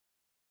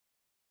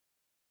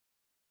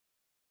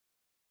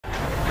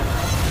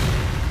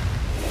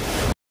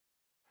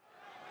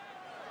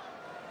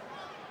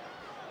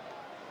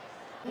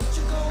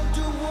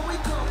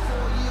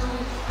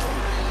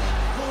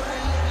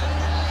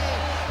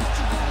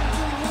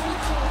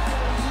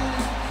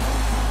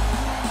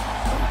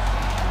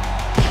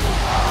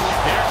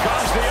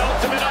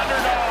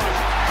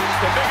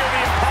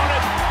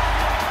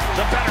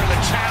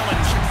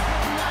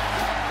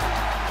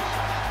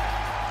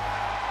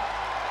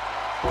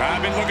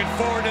I've been looking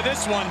forward to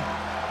this one.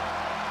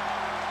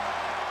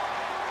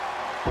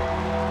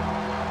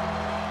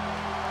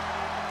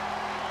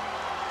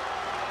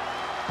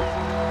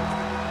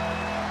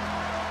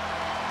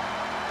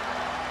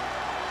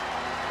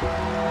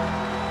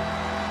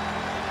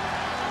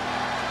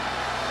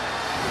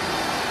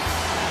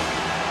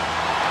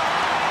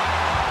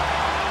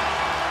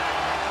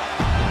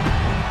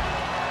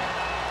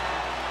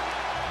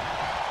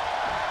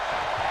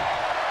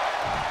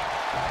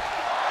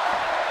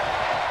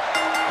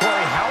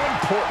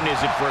 Important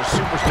is it for a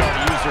superstar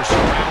to use their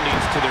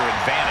surroundings to their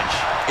advantage?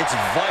 It's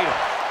vital.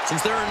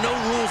 Since there are no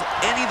rules,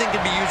 anything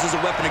can be used as a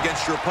weapon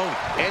against your opponent.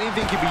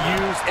 Anything can be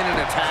used in an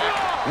attack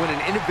when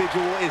an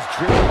individual is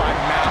driven by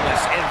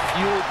malice and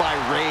fueled by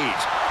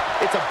rage.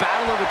 It's a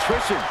battle of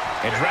attrition.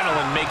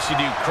 Adrenaline makes you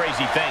do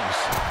crazy things.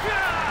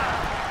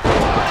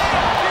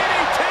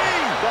 DDT!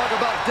 Talk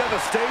about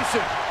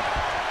devastation.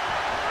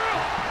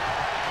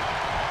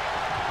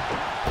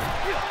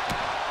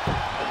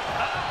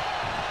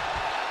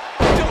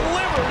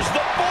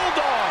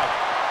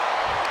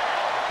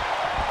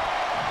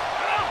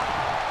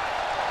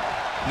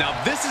 Now,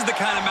 this is the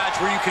kind of match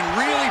where you can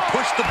really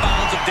push the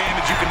bounds of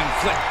damage you can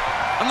inflict.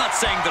 I'm not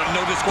saying that a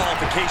no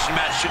disqualification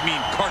match should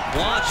mean carte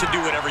blanche to do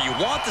whatever you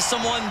want to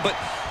someone, but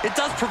it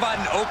does provide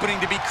an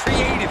opening to be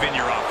creative in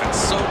your offense,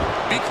 so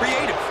be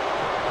creative.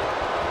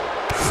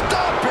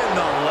 Stop in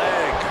the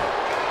leg.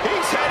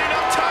 He's heading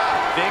up top.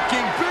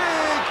 Thinking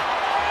big.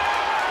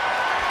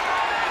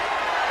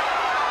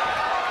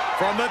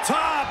 From the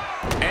top,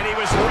 and he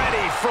was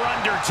ready for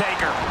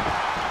Undertaker.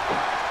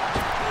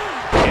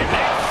 And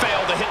that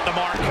failed to hit the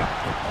mark.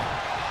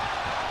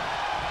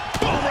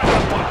 Pull right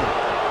up on him.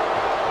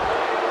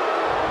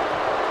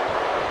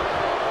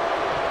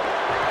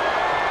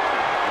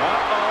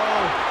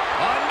 Uh-oh.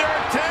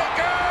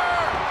 Undertaker!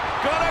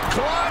 Gonna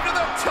climb to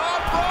the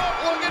top rope,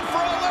 looking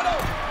for a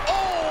little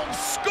old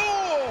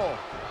school.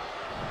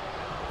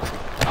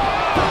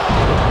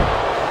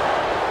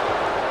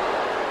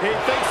 He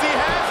thinks he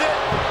has it.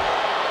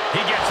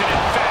 He gets an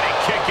emphatic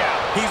kick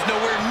out. He's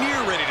nowhere near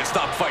ready to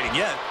stop fighting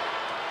yet.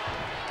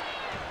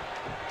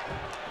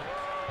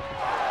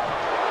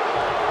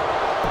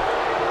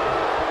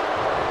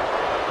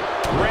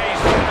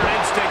 Rey's veteran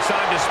instincts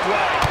on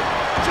display.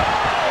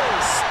 Oh,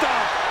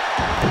 stop.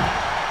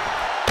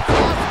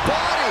 Cross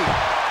body.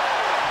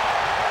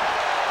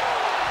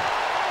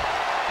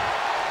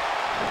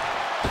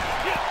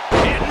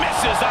 It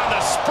misses on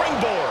the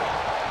springboard.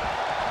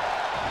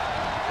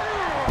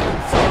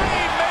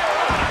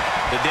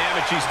 The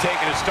damage he's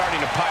taken is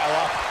starting to pile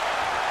up.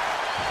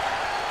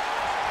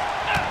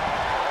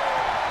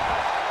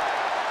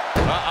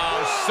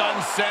 Uh-oh,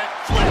 sunset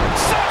flip.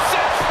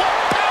 Sunset flip.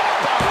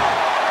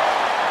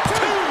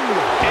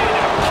 And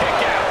a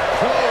kick out.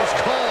 Close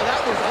call.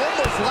 That was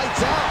almost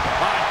lights out.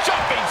 A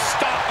jumping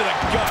stop to the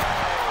gut.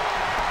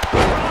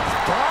 Cross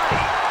body.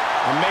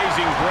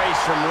 Amazing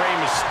grace from Rey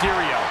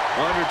Mysterio.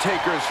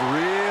 Undertaker's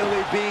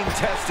really being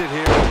tested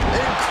here.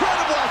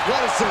 Incredible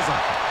athleticism.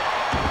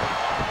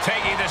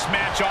 Taking this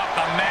match off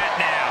the mat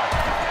now.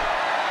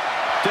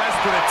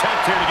 Desperate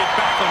attempt here to get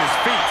back on his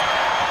feet.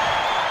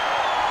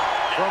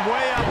 From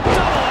way up,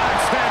 double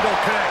axe handle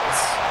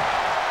connects.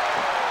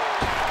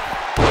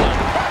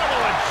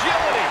 Incredible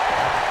agility.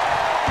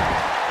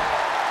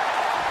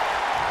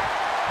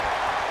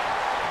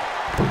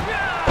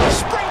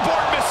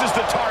 Springboard misses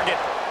the target.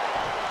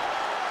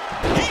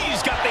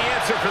 He's got the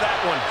answer for that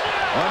one.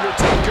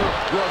 Undertaker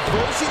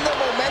reversing the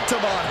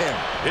momentum on him.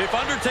 If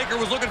Undertaker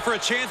was looking for a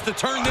chance to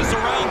turn this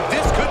around,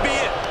 this could be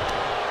it.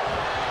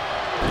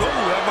 Ooh,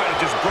 that might have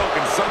just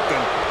broken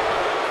something.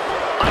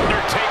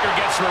 Undertaker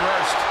gets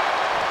reversed.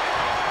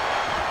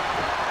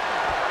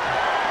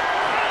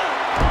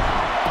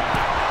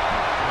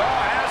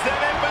 Oh, has them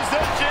in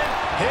position.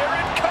 Here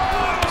it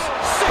comes.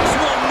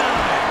 619.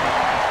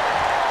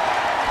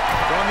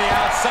 From the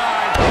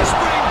outside,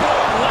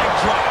 springboard leg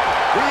drop.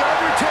 The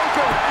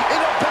Undertaker in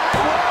a bad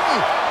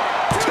way.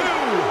 2.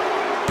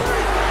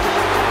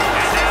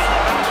 And now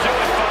that'll do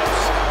it,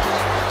 folks.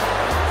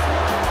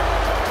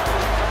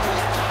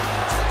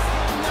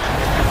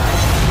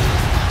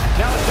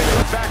 Now let's take a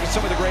look back at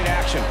some of the great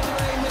action.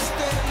 Rey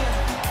Mysterio,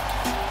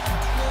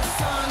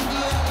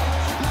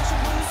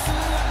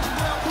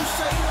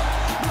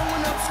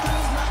 blowing up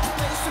screens like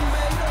space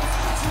tomatoes.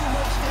 Too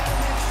much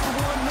damage for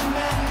one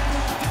man.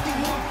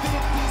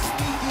 5150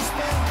 speaking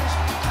Spanish.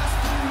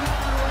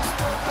 Castigado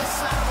estoy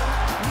pesado.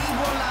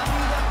 Vivo la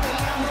vida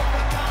peleando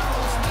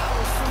pecados.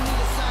 Lados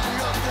unidos al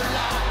otro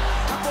lado.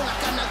 I'm gonna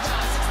Canada,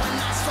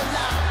 619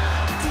 solar.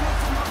 Do it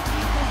for my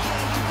people,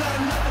 yeah, you got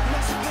another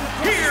Mexican.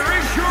 Here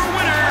is your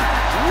winner,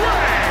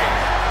 Rey.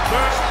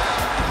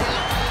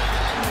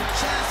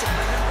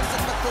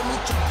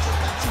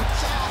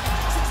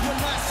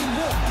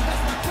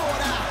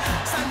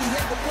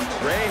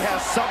 Rey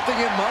has something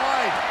in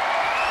mind.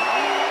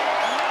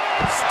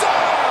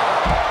 Star!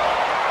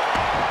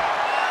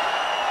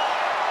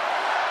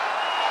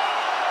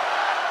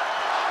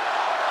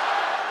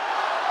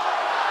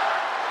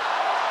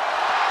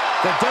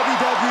 The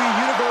WWE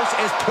Universe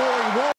is pouring war.